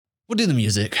We'll do the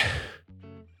music.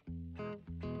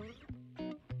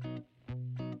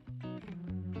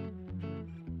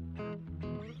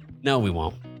 No, we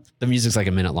won't. The music's like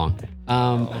a minute long.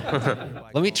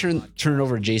 Let me turn it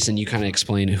over to Jason. You kind of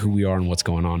explain who we are and what's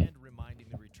going on.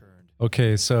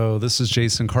 Okay, so this is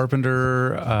Jason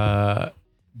Carpenter.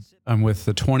 I'm with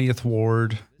the 20th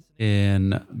Ward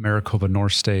in Maricopa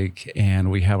North Stake,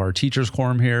 and we have our teachers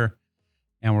quorum here,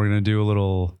 and we're going to do a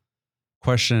little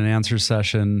question and answer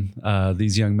session.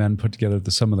 These young men put together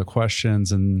some of the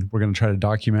questions, and we're going to try to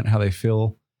document how they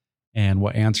feel and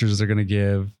what answers they're going to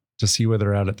give to see where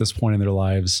they're at this point in their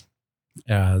lives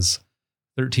as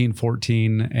 13,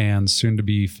 14, and soon to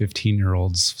be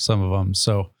 15-year-olds, some of them.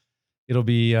 So it'll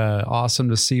be awesome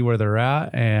to see where they're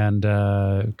at and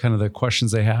kind of the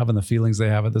questions they have and the feelings they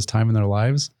have at this time in their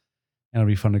lives. And it'll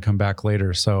be fun to come back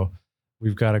later. So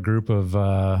we've got a group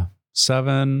of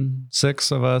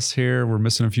 6 of us here. We're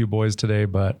missing a few boys today,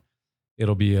 but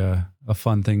it'll be a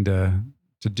fun thing to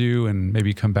do and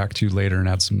maybe come back to later and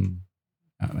add some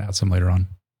later on.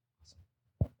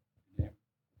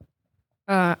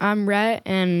 I'm Rhett,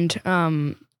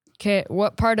 and Kit,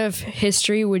 what part of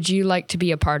history would you like to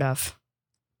be a part of?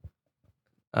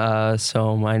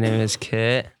 So my name is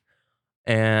Kit,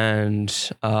 and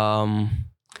if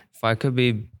I could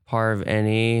be part of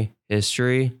any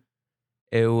history,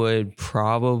 it would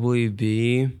probably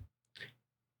be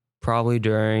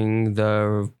during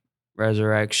the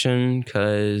resurrection,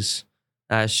 because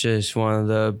that's just one of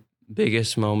the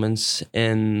biggest moments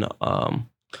in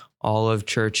all of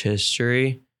church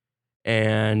history.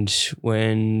 And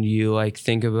when you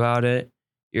think about it,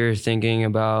 you're thinking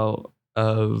about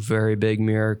a very big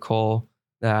miracle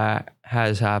that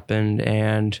has happened,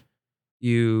 and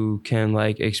you can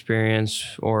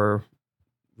experience or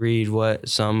read what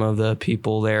some of the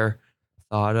people there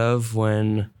thought of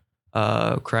when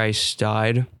Christ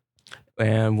died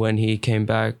and when he came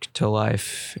back to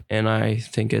life. And I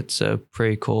think it's a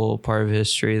pretty cool part of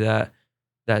history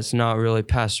that's not really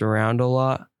passed around a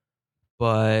lot,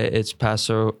 but it's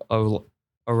passed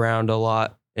around a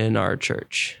lot in our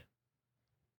church.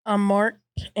 I'm Mark,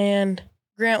 and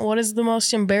Grant, what is the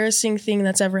most embarrassing thing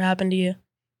that's ever happened to you?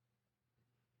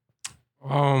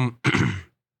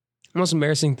 The most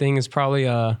embarrassing thing is probably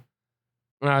when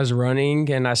I was running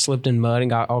and I slipped in mud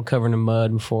and got all covered in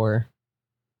mud before.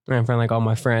 And in front of all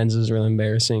my friends. It was really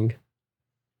embarrassing.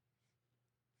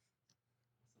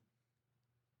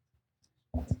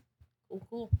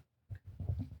 Cool.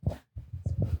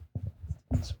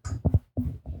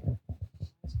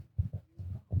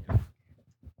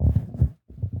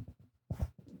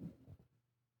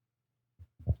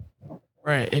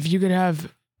 Right. If you could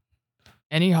have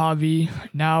any hobby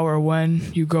now or when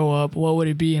you grow up, what would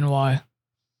it be and why?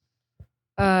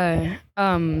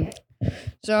 I'm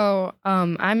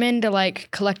into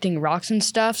collecting rocks and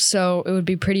stuff, so it would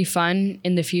be pretty fun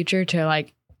in the future to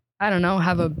I don't know,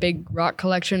 have a big rock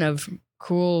collection of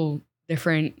cool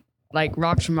different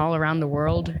rocks from all around the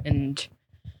world, and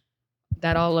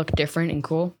that all look different and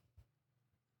cool.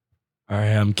 All right,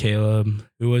 I'm Caleb.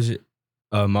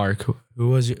 Mark, who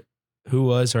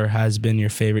was or has been your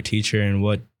favorite teacher, and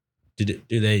what do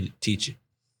they teach you?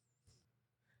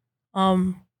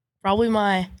 Probably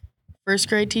my first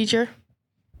grade teacher.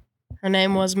 Her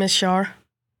name was Miss Shar.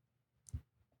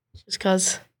 Just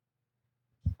because,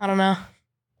 I don't know.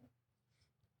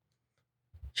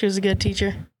 She was a good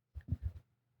teacher.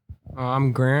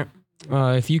 I'm Grant.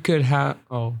 If you could have...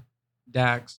 Oh,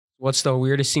 Dax. What's the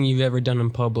weirdest thing you've ever done in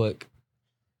public?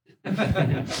 All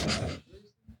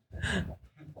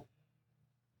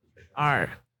right.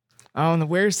 The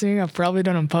weirdest thing I've probably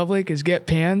done in public is get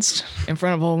pantsed in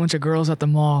front of a whole bunch of girls at the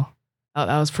mall. That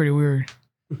was pretty weird.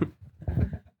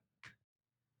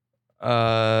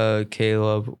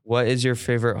 Caleb, what is your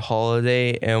favorite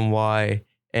holiday and why?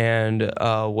 And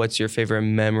what's your favorite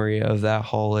memory of that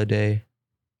holiday?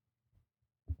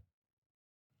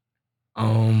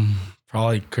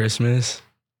 Probably Christmas,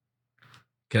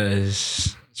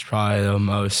 because it's probably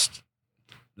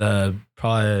the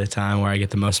time where I get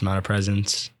the most amount of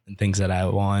presents and things that I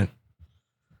want.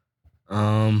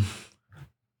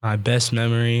 My best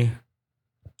memory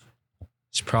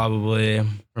is probably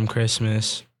from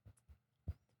Christmas.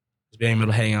 Just being able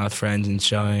to hang out with friends and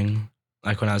showing,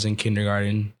 when I was in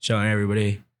kindergarten, showing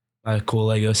everybody my cool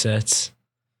Lego sets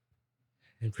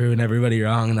and proving everybody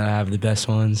wrong that I have the best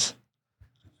ones.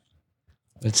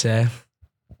 I'd say,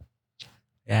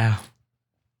 yeah.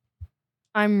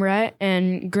 I'm Rhett,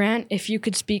 and Grant, if you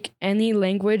could speak any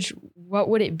language, what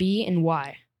would it be and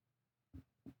why?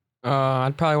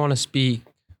 I'd probably want to speak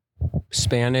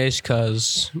Spanish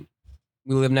because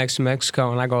we live next to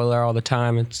Mexico and I go there all the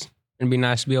time. It's It'd be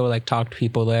nice to be able to like talk to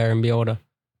people there and be able to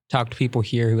talk to people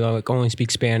here who like only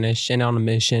speak Spanish and on a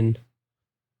mission.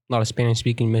 A lot of Spanish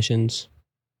speaking missions.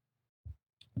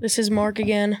 This is Mark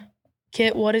again.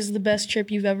 Kit, what is the best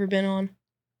trip you've ever been on?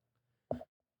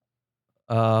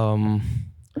 I'm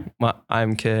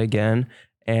Kit again,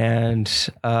 and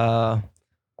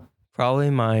probably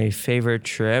my favorite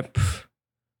trip.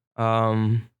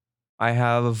 I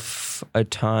have a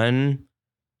ton.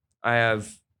 I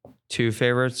have two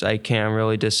favorites. I can't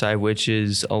really decide which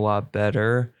is a lot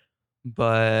better,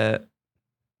 but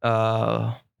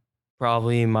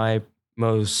probably my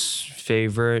most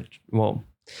favorite. Well,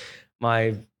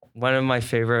 my one of my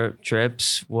favorite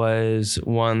trips was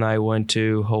one I went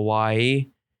to Hawaii,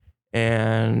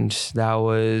 and that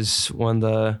was one of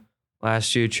the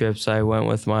last few trips I went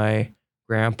with my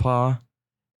grandpa.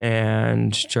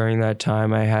 And during that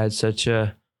time, I had such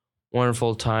a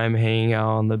wonderful time hanging out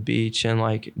on the beach and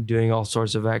like doing all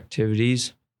sorts of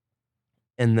activities.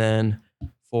 And then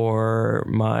for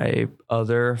my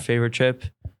other favorite trip,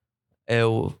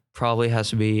 probably has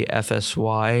to be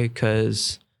FSY,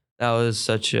 because that was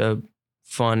such a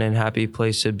fun and happy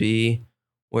place to be,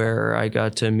 where I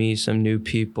got to meet some new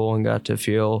people and got to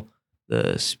feel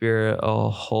the spirit a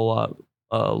whole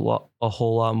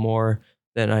lot more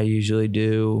than I usually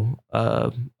do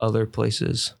other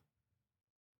places.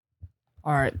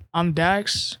 All right. I'm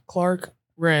Dax, Clark,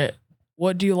 Rhett.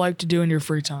 What do you like to do in your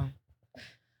free time?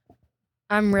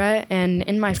 I'm Rhett, and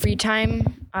in my free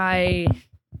time, I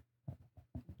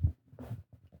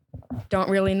don't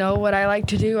really know what I like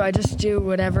to do. I just do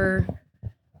whatever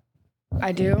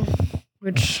I do,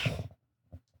 which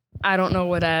I don't know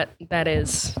what that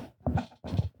is.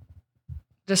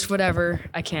 Just whatever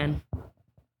I can.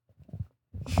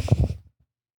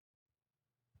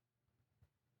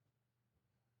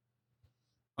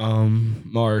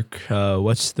 Mark,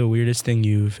 what's the weirdest thing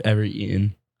you've ever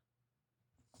eaten?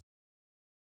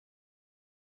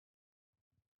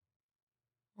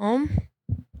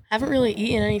 Haven't really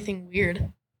eaten anything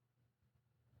weird.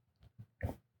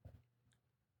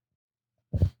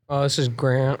 Oh, this is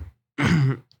Grant.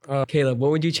 Caleb,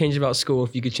 what would you change about school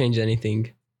if you could change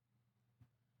anything?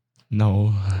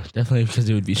 No, definitely because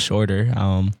it would be shorter.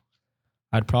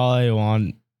 I'd probably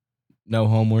want no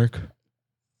homework.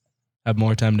 Have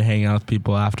more time to hang out with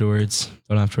people afterwards.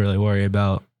 Don't have to really worry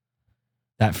about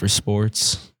that for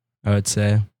sports, I would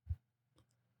say.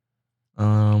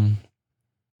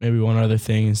 Maybe one other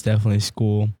thing is definitely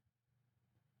school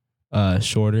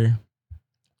shorter,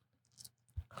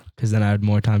 because then I had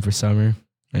more time for summer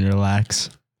and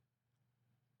relax.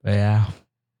 But yeah.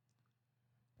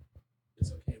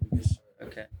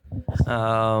 Okay.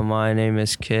 My name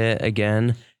is Kit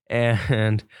again,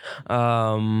 and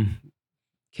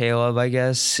Caleb, I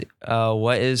guess.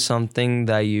 What is something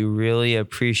that you really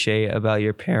appreciate about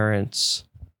your parents?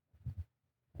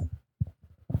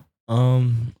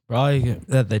 Probably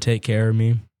that they take care of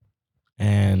me,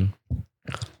 and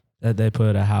that they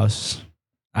put I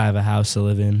have a house to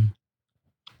live in.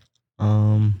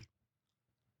 I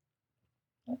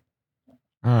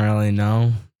don't really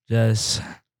know. Just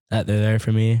that they're there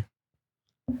for me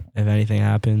if anything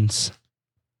happens,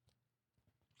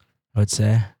 I would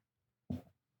say.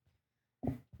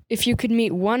 If you could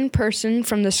meet one person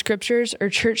from the scriptures or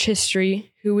church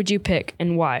history, who would you pick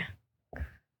and why?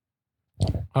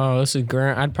 Oh, this is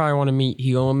Grant. I'd probably want to meet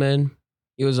Helaman.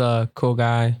 He was a cool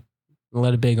guy.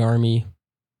 Led a big army.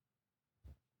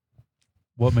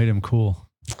 What made him cool?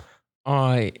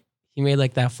 He made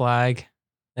like that flag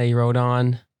that he wrote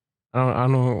on. I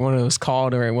don't know what it was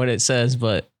called or what it says,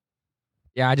 but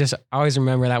yeah, I always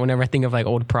remember that whenever I think of like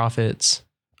old prophets.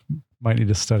 Might need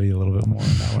to study a little bit more on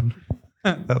that one.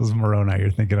 That was Moroni you're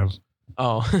thinking of.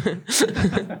 Oh.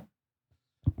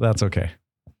 That's okay.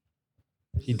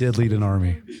 He did lead an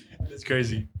army. That's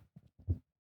crazy.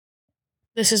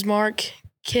 This is Mark.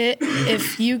 Kit,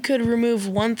 if you could remove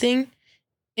one thing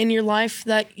in your life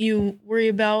that you worry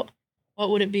about, what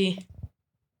would it be?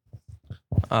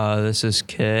 This is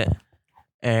Kit,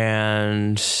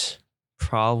 and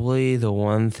probably the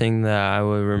one thing that I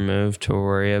would remove to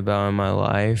worry about in my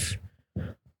life.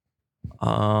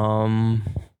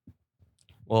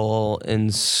 Well,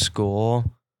 in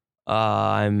school,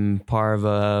 I'm part of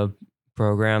a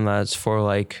program that's for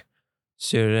like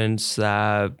students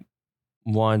that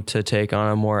want to take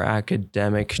on a more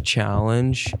academic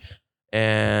challenge,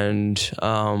 and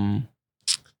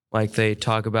like they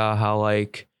talk about how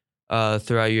like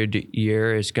throughout your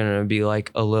year it's gonna be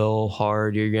like a little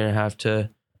hard. You're gonna have to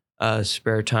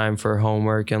spare time for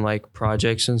homework and like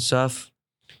projects and stuff,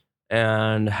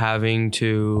 and having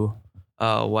to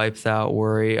wipe that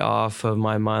worry off of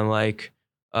my mind, like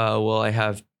will I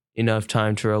have enough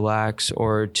time to relax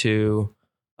or to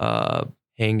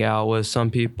hang out with some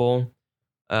people?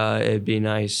 It'd be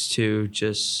nice to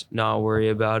just not worry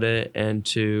about it and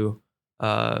to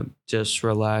just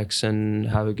relax and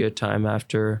have a good time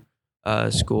after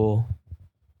school.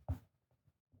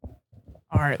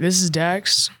 All right, this is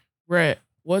Dax. Rhett,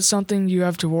 what's something you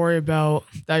have to worry about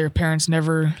that your parents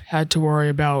never had to worry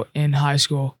about in high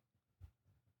school?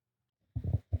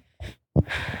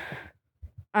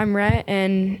 I'm Rhett,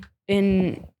 and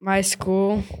in my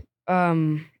school,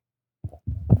 there's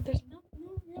no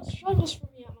real struggles for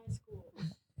me at my school.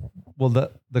 Well,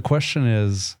 the question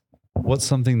is, what's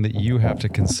something that you have to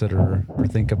consider or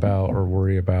think about or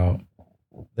worry about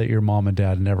that your mom and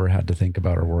dad never had to think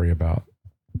about or worry about?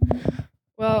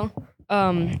 Well,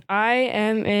 I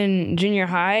am in junior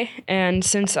high, and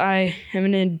since I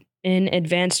am in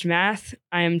advanced math,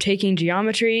 I am taking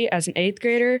geometry as an 8th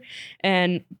grader,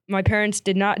 and my parents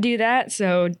did not do that,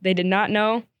 so they did not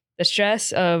know the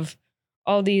stress of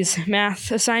all these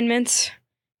math assignments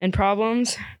and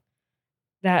problems.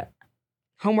 That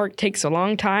homework takes a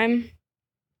long time.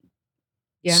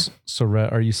 Yeah. So,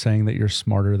 Rhett, are you saying that you're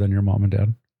smarter than your mom and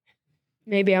dad?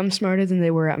 Maybe I'm smarter than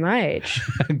they were at my age.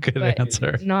 Good but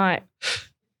answer. Not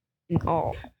in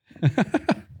all.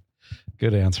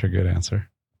 Good answer. Good answer.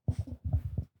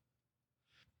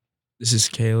 This is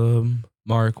Caleb.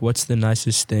 Mark, what's the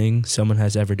nicest thing someone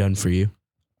has ever done for you?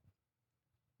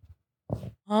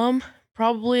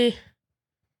 Probably.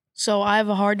 So I have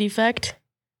a heart defect,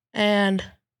 and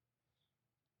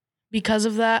because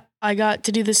of that, I got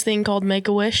to do this thing called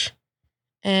Make-A-Wish,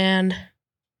 and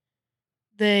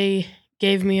they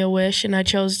gave me a wish, and I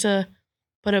chose to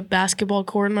put a basketball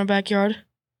court in my backyard,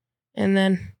 and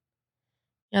then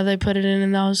they put it in,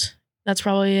 and that's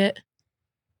probably it.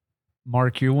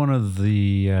 Mark, you're one of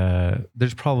the,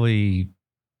 there's probably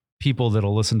people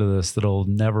that'll listen to this that'll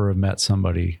never have met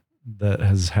somebody that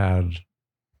has had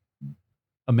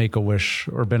a Make-A-Wish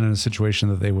or been in a situation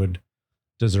that they would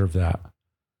deserve that.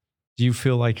 Do you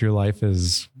feel like your life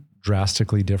is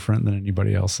drastically different than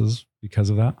anybody else's because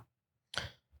of that?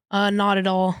 Not at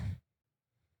all.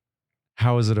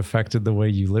 How has it affected the way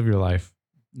you live your life,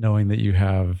 knowing that you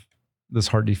have this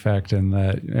heart defect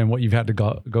and what you've had to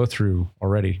go through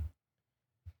already?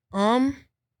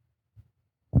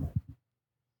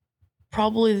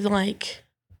 Probably like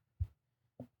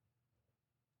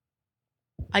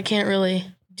I can't really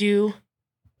do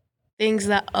things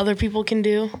that other people can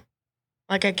do.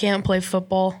 Like I can't play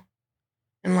football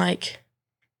and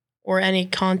or any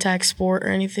contact sport or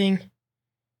anything.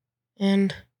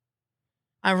 And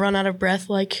I run out of breath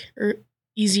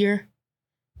easier.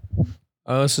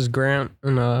 This is Grant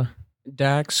and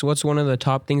Dax. What's one of the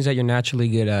top things that you're naturally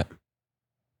good at?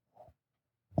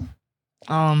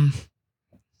 Probably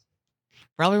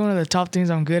one of the top things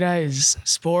I'm good at is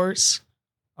sports.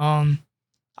 I've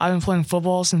been playing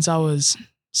football since I was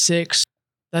 6.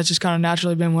 That's just kind of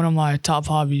naturally been one of my top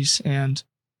hobbies, and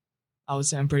I would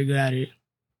say I'm pretty good at it.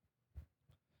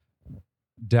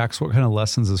 Dax, what kind of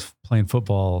lessons has playing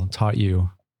football taught you,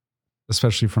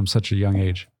 especially from such a young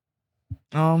age?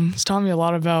 It's taught me a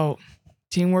lot about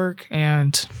teamwork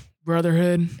and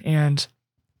brotherhood and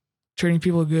treating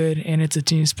people good, and it's a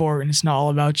team sport and it's not all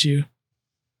about you.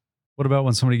 What about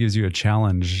when somebody gives you a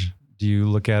challenge? Do you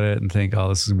look at it and think, oh,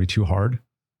 this is going to be too hard?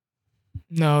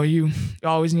 No, you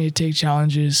always need to take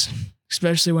challenges,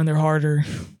 especially when they're harder.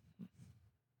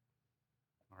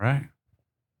 All right.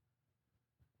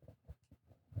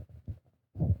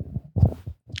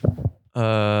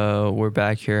 We're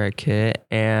back here at Kit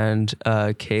and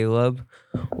Caleb.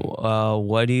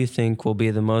 What do you think will be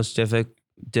the most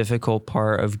difficult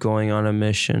part of going on a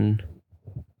mission?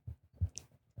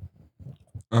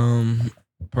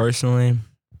 Personally,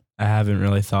 I haven't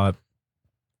really thought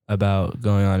about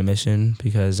going on a mission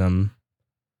because I'm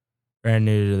brand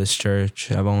new to this church.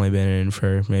 I've only been in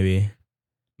for maybe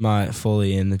not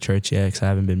fully in the church yet because I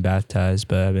haven't been baptized,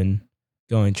 but I've been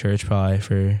going to church probably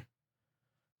for a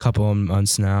couple of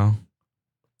months now.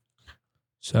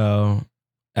 So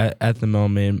at the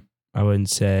moment, I wouldn't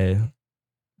say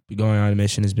going on a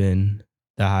mission has been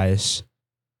the highest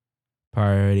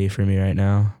priority for me right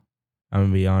now. I'm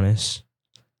gonna be honest.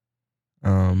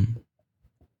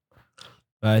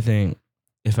 But I think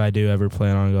if I do ever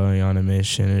plan on going on a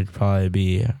mission, it'd probably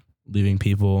be leaving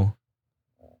people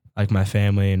like my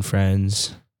family and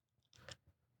friends,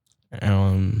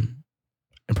 and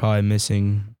probably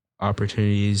missing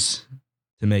opportunities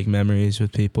to make memories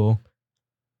with people.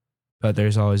 But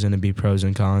there's always going to be pros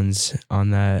and cons on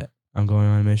that. I'm going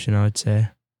on a mission, I would say.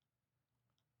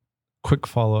 Quick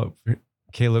follow-up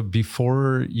Caleb,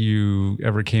 before you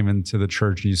ever came into the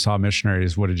church and you saw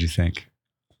missionaries, what did you think?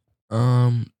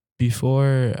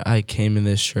 Before I came in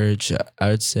this church, I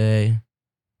would say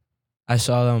I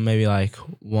saw them maybe like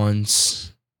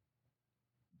once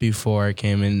before I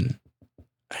came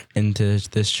into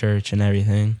this church and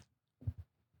everything.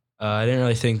 I didn't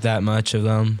really think that much of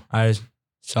them. I just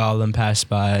saw them pass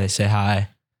by, say hi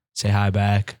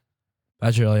back.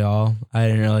 That's really all.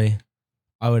 I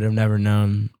would have never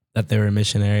known that they were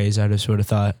missionaries. I just would have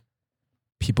thought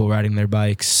people riding their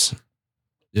bikes,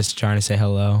 just trying to say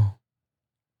hello.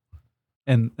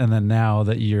 And then now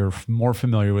that you're more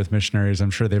familiar with missionaries,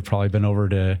 I'm sure they've probably been over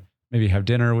to maybe have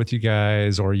dinner with you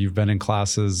guys, or you've been in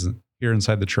classes here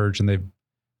inside the church and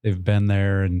they've been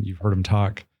there and you've heard them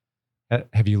talk.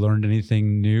 Have you learned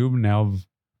anything new now,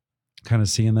 kind of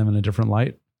seeing them in a different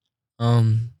light?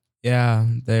 Yeah,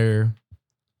 I'd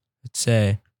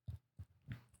say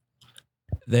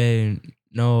they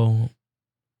know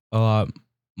a lot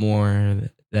more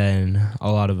than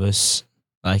a lot of us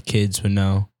like kids would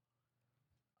know,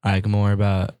 like more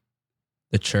about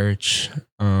the church.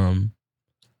 I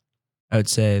would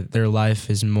say their life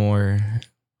is more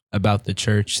about the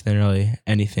church than really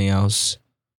anything else,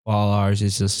 while ours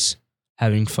is just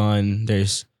having fun.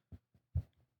 There's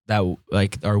that,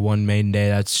 like, our one main day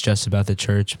that's just about the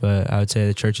church, but I would say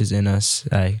the church is in us.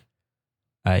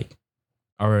 Like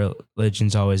our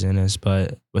religion's always in us,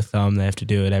 but with them they have to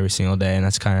do it every single day, and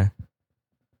that's kind of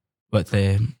what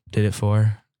they did it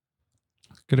for.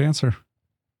 Good answer.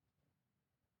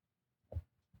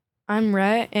 I'm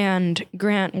Rhett, and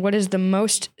Grant, what is the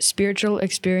most spiritual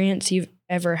experience you've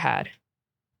ever had?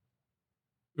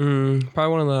 Probably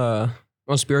one of the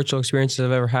most spiritual experiences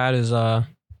I've ever had is at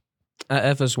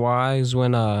FSY is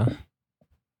when it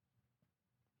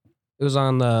was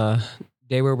on the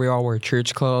day where we all wore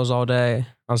church clothes all day.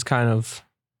 I was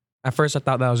at first I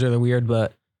thought that was really weird,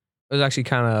 but it was actually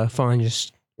kind of fun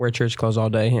just wear church clothes all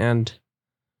day. And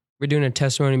we're doing a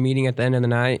testimony meeting at the end of the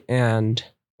night, and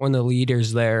one of the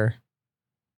leaders there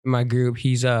in my group,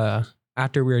 he's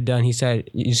after we were done, he said,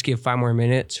 you just give 5 more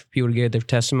minutes for people to give their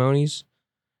testimonies.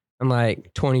 And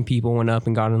like 20 people went up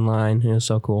and got in line. It was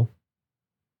so cool.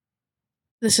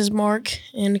 This is Mark.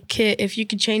 And Kit, if you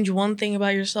could change one thing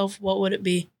about yourself, what would it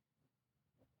be?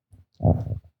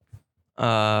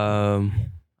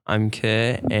 I'm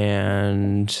Kit,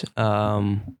 and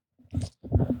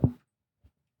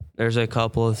there's a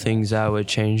couple of things I would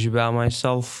change about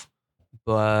myself,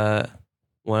 but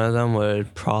one of them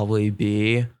would probably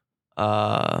be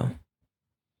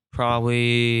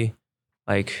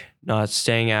like not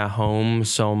staying at home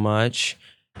so much,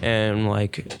 and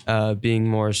like being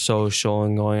more social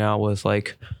and going out with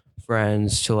like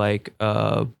friends to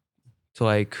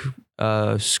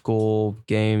school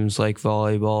games like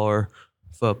volleyball or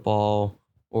football,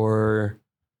 or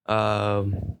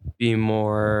be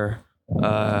more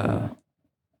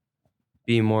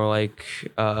like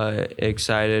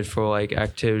excited for like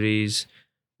activities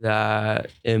that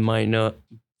it might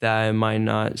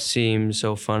not seem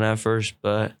so fun at first,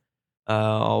 but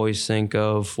always think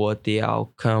of what the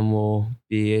outcome will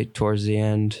be towards the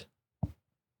end.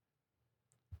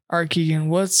 All right, Keegan,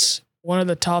 what's one of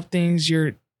the top things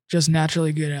you're just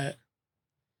naturally good at?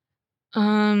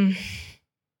 I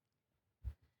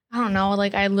don't know.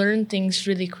 Like, I learn things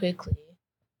really quickly.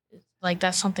 Like,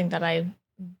 that's something that I'm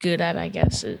good at, I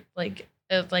guess. If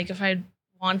I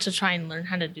want to try and learn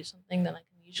how to do something, then I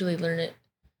can usually learn it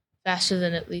faster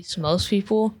than at least most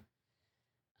people.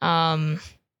 I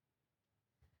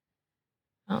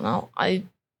don't know. I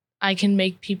can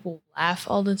make people laugh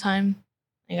all the time.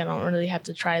 Like, I don't really have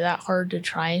to try that hard to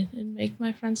try and make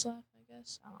my friends laugh, I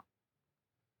guess. I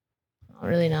don't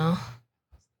really know.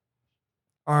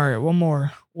 All right, one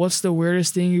more. What's the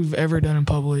weirdest thing you've ever done in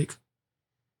public?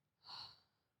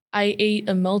 I ate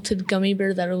a melted gummy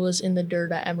bear that was in the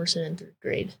dirt at Emerson in 3rd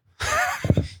grade.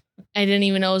 I didn't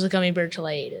even know it was a gummy bear till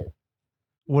I ate it.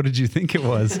 What did you think it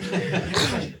was?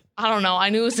 I don't know. I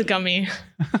knew it was a gummy.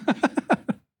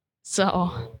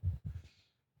 So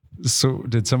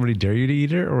did somebody dare you to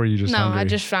eat it, or were you just no, hungry? I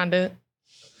just found it.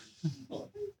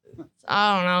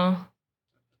 I don't know.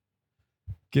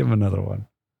 Give him another one.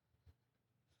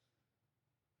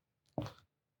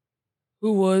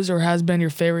 Who was or has been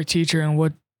your favorite teacher, and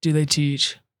what do they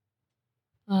teach?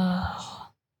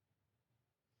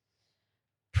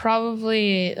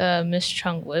 Probably Miss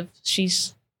Chung Lip.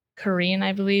 She's Korean,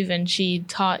 I believe, and she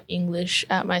taught English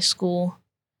at my school.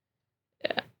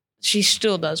 She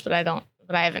still does, but I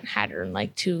haven't had her in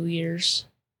like 2 years.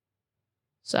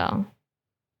 So,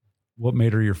 What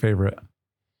made her your favorite?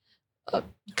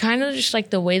 kind of just like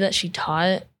the way that she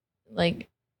taught. Like,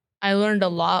 I learned a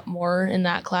lot more in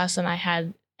that class than I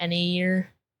had any year.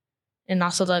 And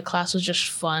also that class was just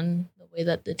fun, the way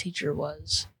that the teacher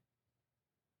was.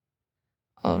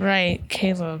 All right,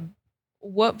 Caleb,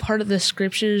 what part of the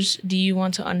scriptures do you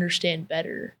want to understand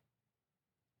better?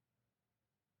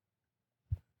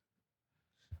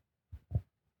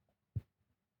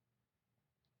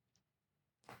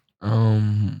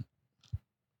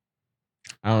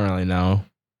 I don't really know.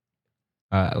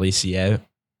 At least yet.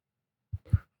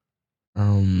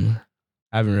 I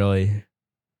haven't really.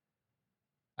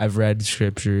 I've read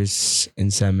scriptures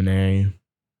in seminary,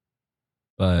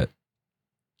 but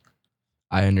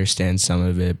I understand some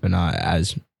of it, but not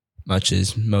as much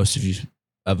as most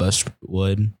of us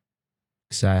would,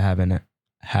 because I haven't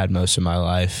had most of my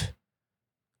life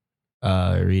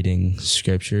reading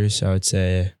scriptures. So I would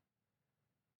say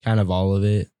kind of all of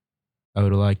it. I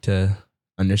would like to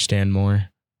understand more.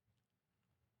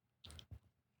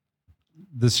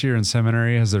 This year in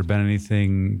seminary, has there been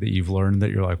anything that you've learned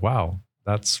that you're like, wow,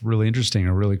 that's really interesting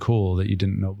or really cool that you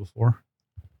didn't know before?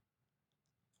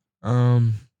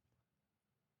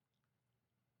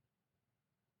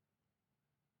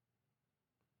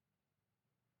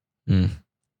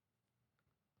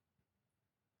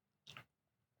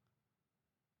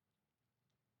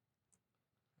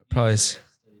 Probably.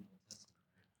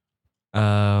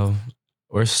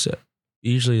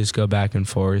 Usually just go back and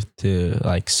forth to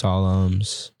like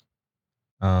Psalms,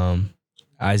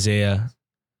 Isaiah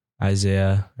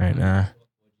right now.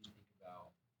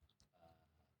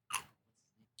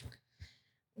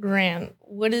 Grant,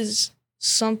 what is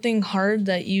something hard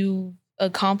that you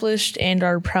accomplished and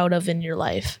are proud of in your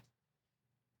life?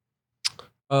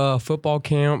 Football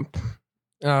camp.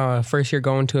 First year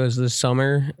going to is this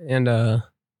summer, and it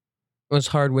was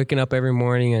hard waking up every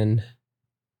morning and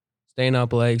staying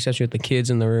up late, especially with the kids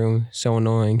in the room. So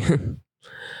annoying.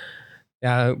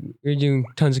 Yeah, we're doing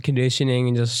tons of conditioning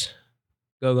and just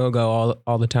go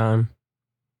all the time.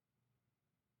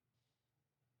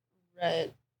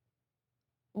 Right.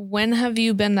 When have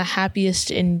you been the happiest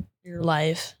in your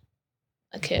life?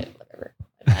 Okay, whatever.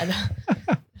 My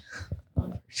bad.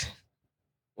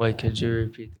 Wait, could you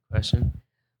repeat the question?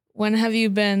 When have you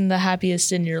been the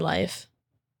happiest in your life?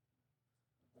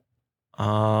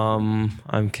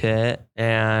 I'm Kit,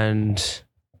 and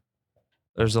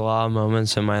there's a lot of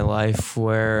moments in my life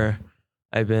where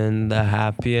I've been the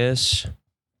happiest,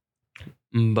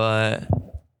 but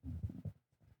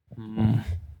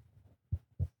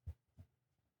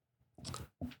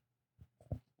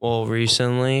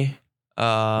recently,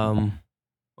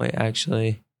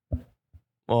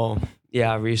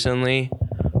 recently,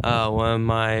 one of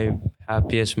my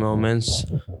happiest moments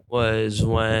was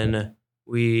when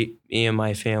me and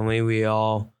my family, we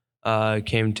all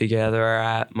came together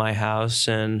at my house,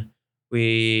 and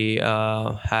we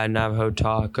had Navajo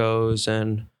tacos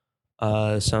and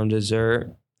some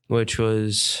dessert, which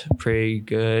was pretty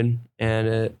good, and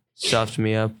it stuffed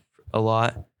me up a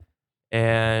lot.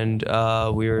 And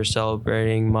we were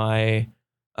celebrating my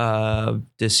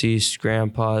deceased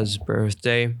grandpa's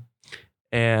birthday,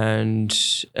 and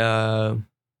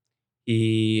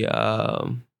he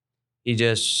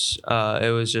just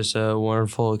it was just a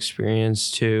wonderful experience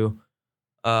to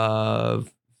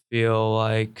feel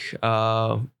like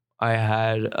I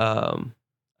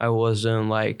wasn't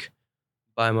like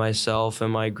by myself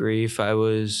in my grief. I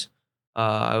was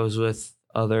with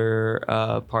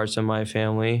other parts of my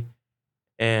family,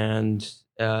 and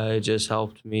it just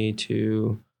helped me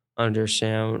to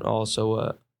understand also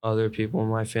what other people in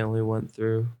my family went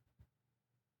through.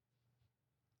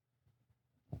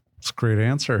 It's a great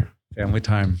answer. Family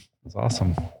time. It's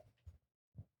awesome.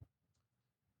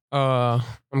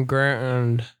 I'm Grant,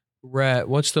 and Rhett,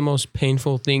 what's the most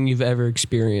painful thing you've ever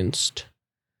experienced?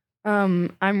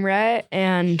 I'm Rhett,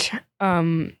 and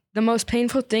the most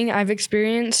painful thing I've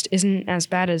experienced isn't as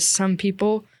bad as some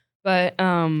people, but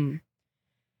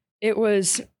it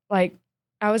was like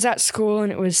I was at school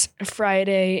and it was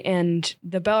Friday and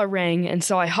the bell rang, and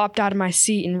so I hopped out of my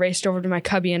seat and raced over to my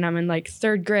cubby, and I'm in like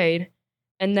third grade,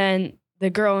 and then the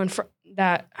girl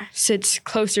that sits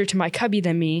closer to my cubby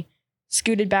than me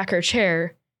scooted back her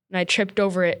chair, and I tripped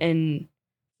over it and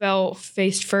fell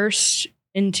face first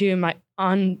into the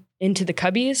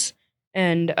cubbies,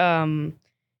 and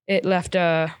it left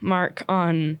a mark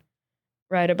on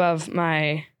right above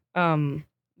my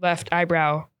left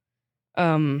eyebrow,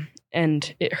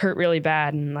 and it hurt really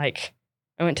bad, and like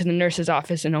I went to the nurse's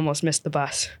office and almost missed the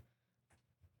bus.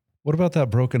 What about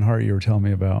that broken heart you were telling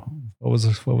me about? What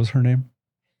was her name?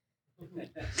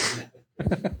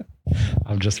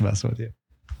 I'm just messing with you.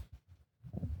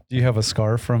 Do you have a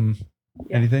scar from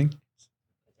anything?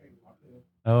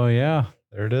 Oh, yeah.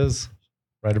 There it is.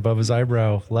 Right above his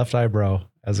eyebrow, left eyebrow,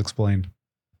 as explained.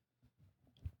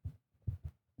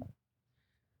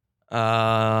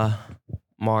 Mark.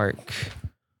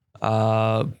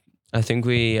 I think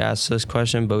we asked this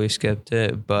question, but we skipped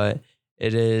it. But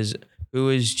it is, who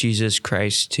is Jesus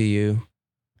Christ to you?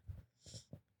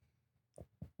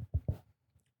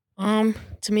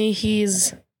 To me,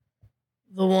 he's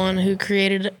the one who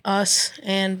created us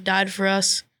and died for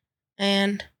us,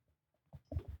 and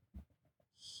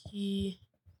he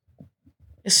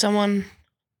is someone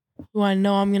who I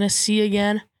know I'm gonna see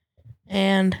again,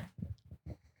 and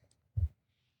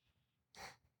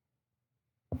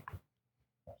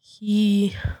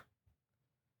he's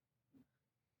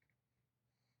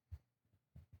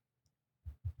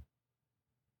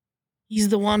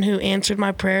the one who answered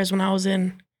my prayers when I was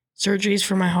in surgeries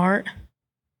for my heart.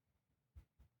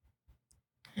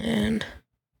 And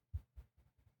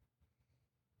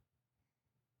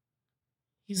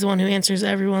he's the one who answers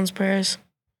everyone's prayers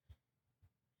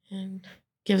and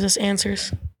gives us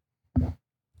answers.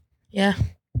 Yeah.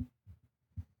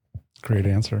 Great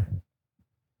answer.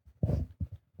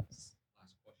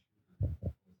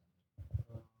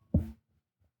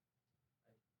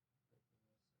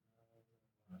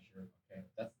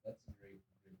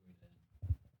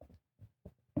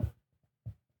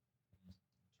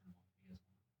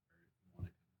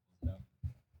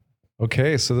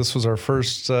 Okay, so this was our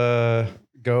first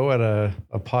go at a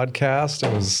podcast.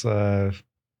 It was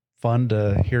fun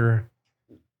to hear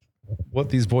what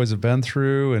these boys have been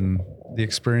through and the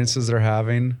experiences they're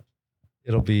having.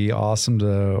 It'll be awesome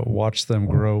to watch them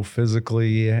grow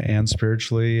physically and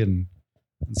spiritually and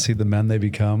see the men they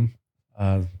become.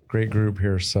 Great group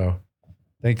here. So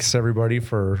thanks everybody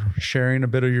for sharing a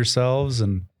bit of yourselves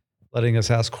and letting us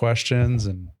ask questions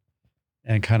and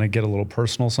kind of get a little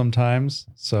personal sometimes.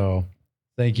 So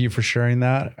thank you for sharing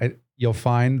that. You'll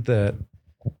find that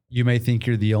you may think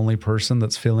you're the only person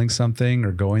that's feeling something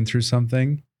or going through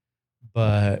something,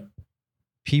 but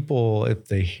people, if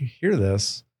they hear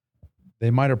this,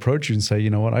 they might approach you and say, you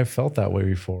know what, I've felt that way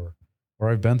before, or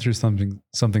I've been through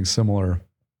something similar,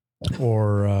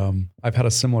 or I've had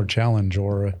a similar challenge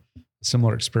or a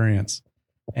similar experience.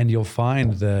 And you'll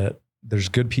find that there's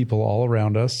good people all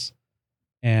around us.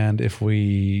 And if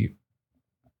we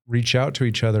reach out to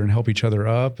each other and help each other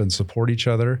up and support each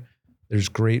other, there's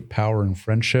great power in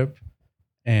friendship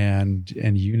and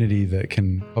unity that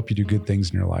can help you do good things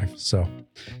in your life. So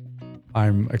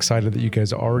I'm excited that you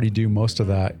guys already do most of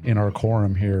that in our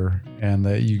quorum here and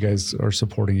that you guys are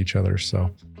supporting each other. So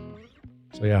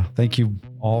yeah, thank you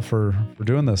all for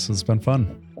doing this. It's been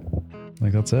fun. I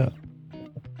think that's it.